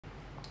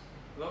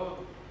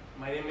Hello,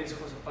 my name is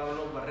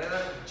Pablo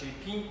Barreda,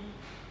 JP.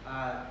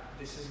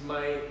 This is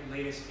my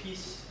latest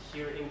piece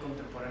here in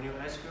Contemporáneo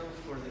Asheville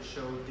for the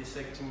show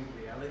Dissecting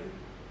Reality.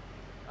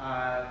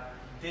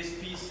 This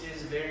piece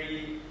is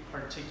very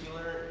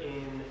particular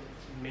in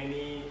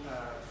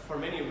for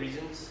many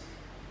reasons.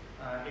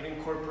 It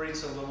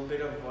incorporates a little bit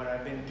of what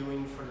I've been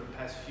doing for the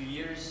past few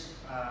years,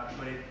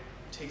 but it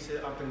takes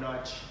it up a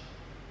notch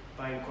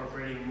by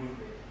incorporating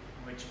movement,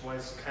 which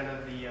was kind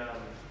of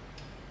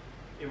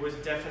it was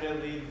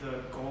definitely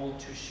the goal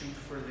to shoot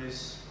for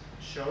this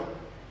show,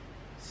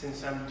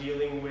 since I'm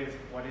dealing with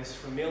what is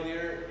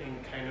familiar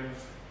and kind of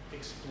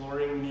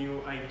exploring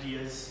new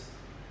ideas,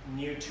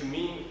 new to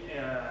me,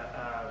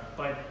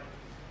 but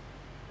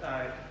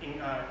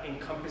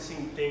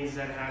encompassing things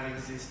that have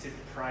existed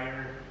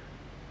prior,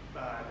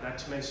 not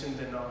to mention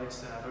the knowledge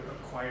that I've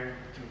acquired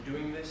through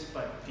doing this,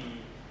 but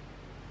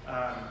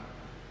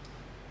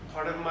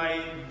part of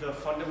the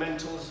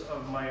fundamentals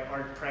of my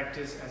art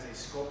practice as a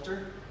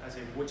sculptor, as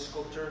a wood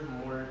sculptor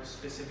more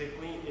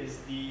specifically, is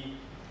the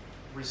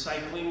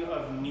recycling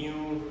of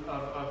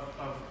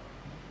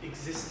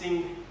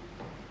existing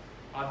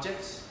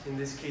objects, in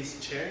this case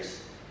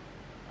chairs,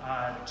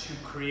 to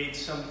create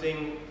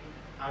something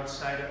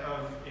outside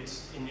of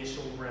its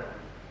initial realm.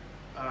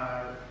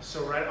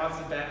 So right off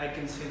the bat, I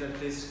can say that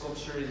this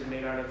sculpture is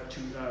made out of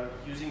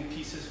using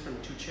pieces from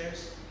two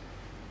chairs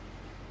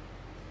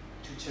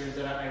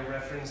that I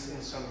referenced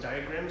in some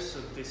diagrams. So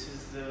this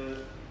is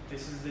the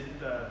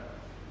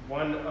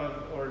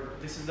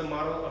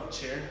model of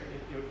chair.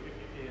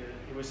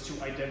 It was two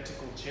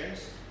identical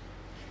chairs.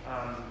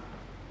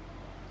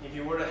 If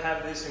you were to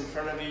have this in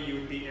front of you, you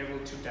would be able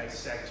to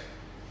dissect,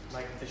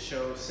 like the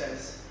show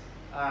says,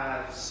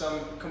 some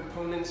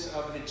components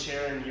of the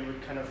chair, and you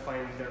would kind of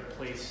find their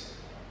place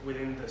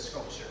within the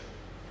sculpture.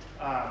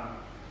 But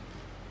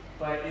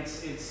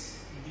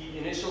the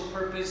initial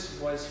purpose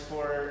was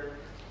for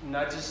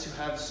not just to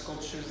have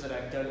sculptures that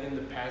I've done in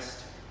the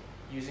past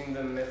using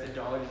the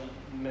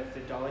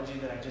methodology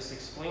that I just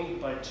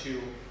explained, but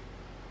to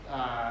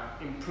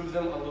improve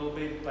them a little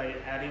bit by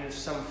adding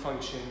some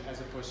function as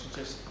opposed to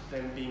just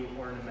them being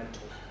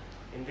ornamental.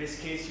 In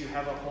this case, you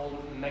have a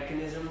whole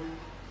mechanism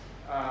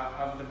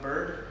of the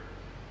bird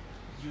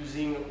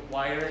using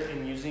wire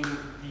and using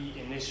the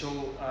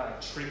initial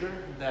trigger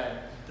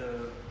that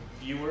the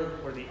viewer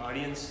or the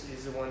audience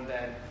is the one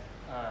that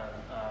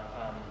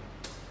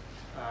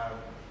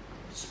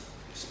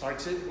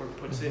sparks it or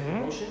puts it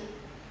in motion.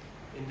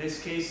 In this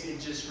case, it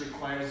just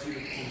requires you to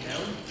pull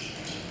down,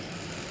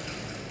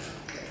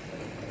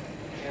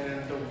 and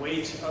then the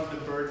weight of the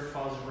bird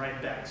falls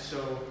right back.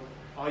 So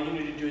all you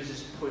need to do is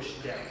just push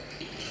down.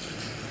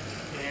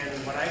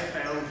 And what I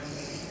found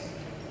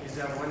is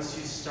that once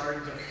you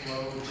start, the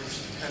flow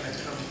just kind of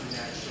comes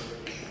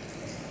naturally.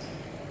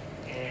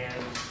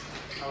 And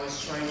I was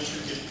trying to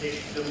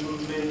depict the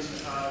movement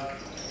of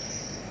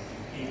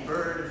a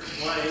bird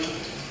flying,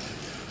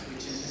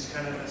 which is just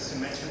kind of a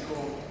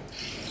symmetrical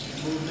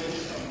movement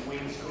of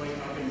wings going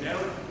up and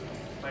down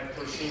by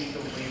pushing the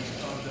weight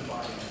of the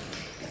body.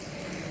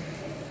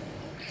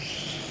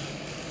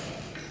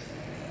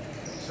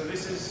 So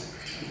this is,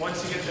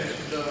 once you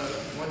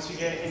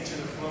get into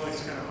the flow,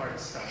 it's kind of hard to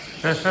stop.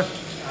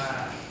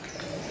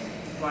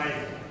 But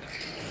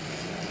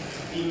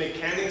the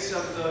mechanics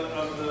of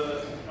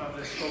the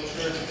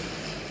sculpture,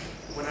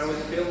 when I was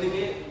building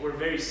it, were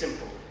very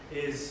simple.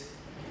 Is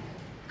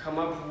come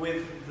up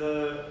with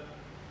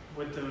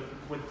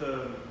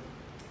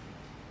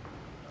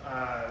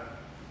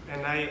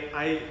and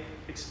I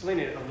explain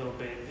it a little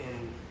bit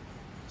in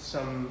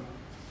some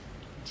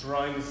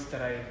drawings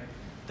that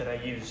I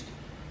used.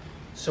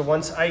 So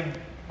once I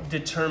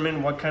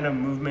determined what kind of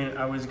movement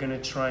I was gonna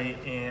try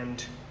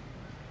and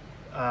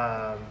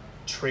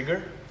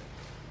trigger,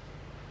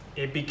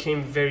 it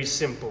became very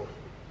simple.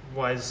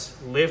 Was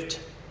lift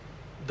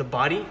the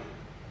body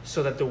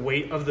so that the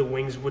weight of the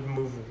wings would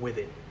move with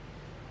it.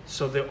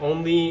 So the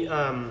only,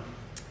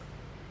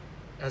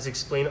 as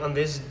explained on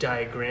this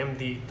diagram,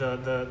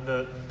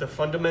 the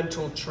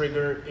fundamental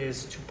trigger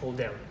is to pull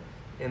down,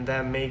 and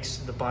that makes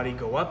the body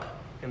go up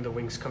and the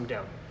wings come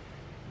down.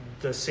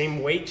 The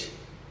same weight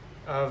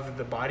of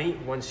the body,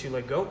 once you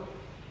let go,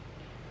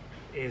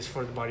 is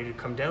for the body to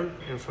come down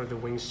and for the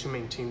wings to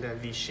maintain that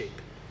V shape.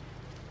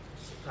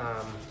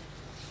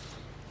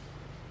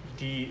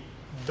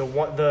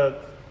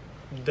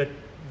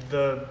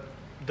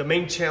 The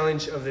main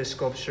challenge of this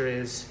sculpture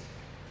is,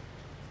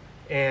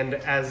 and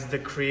as the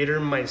creator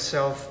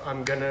myself,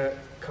 I'm gonna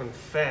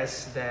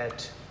confess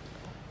that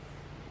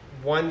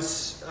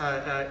once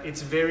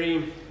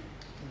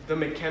the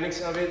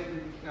mechanics of it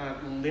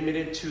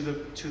limited to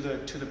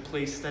the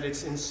place that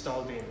it's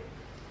installed in.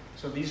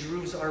 So these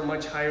roofs are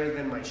much higher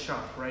than my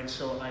shop, right?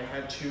 So I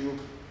had to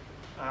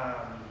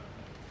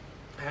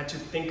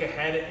think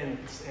ahead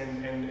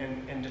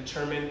and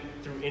determine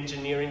through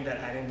engineering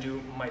that I didn't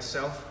do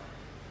myself,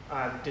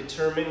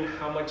 determine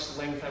how much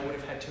length I would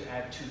have had to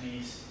add to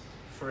these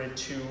for it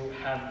to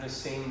have the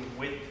same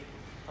width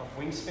of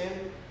wingspan,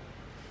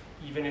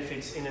 even if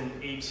it's in an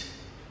 8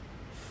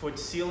 8-foot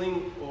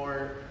ceiling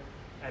or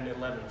an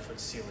 11-foot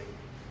ceiling.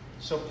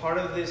 So part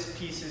of this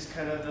piece is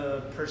kind of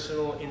the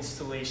personal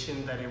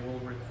installation that it will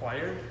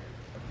require.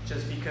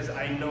 Just because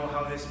I know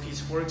how this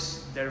piece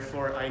works,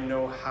 therefore I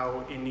know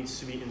how it needs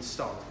to be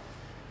installed.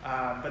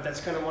 But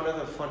that's kind of one of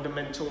the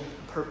fundamental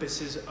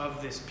purposes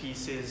of this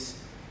piece,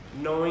 is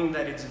knowing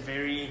that it's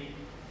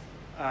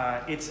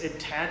it's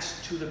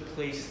attached to the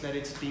place that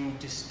it's being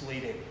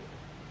displayed in.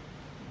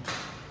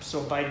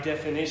 So by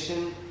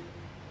definition,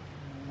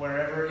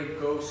 wherever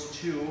it goes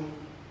to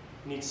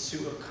needs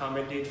to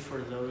accommodate for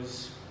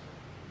those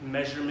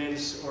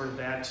measurements or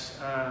that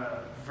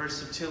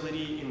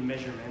versatility in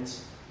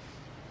measurements,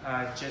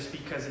 just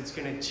because it's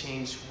going to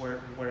change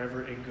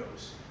wherever it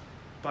goes.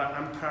 But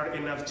I'm proud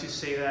enough to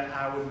say that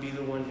I would be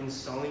the one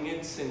installing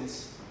it,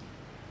 since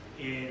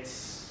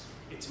it's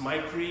my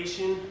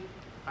creation.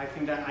 I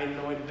think that I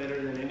know it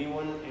better than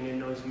anyone, and it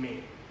knows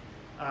me.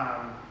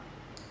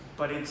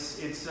 But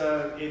it's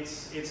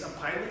a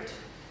pilot,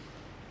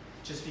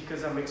 just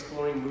because I'm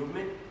exploring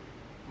movement.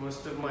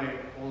 Most of my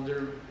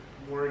older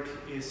work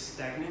is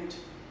stagnant.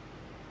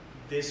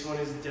 This one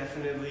is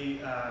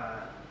definitely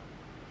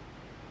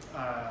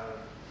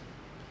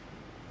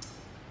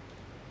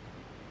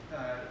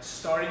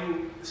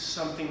starting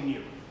something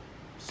new,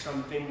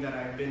 something that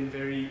I've been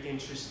very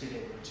interested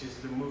in, which is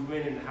the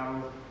movement and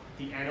how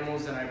the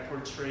animals that I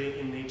portray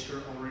in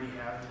nature already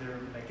have their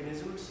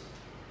mechanisms,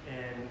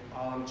 and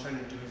all I'm trying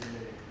to do is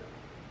mimic them.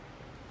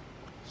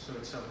 So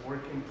it's a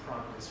work in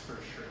progress for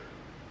sure.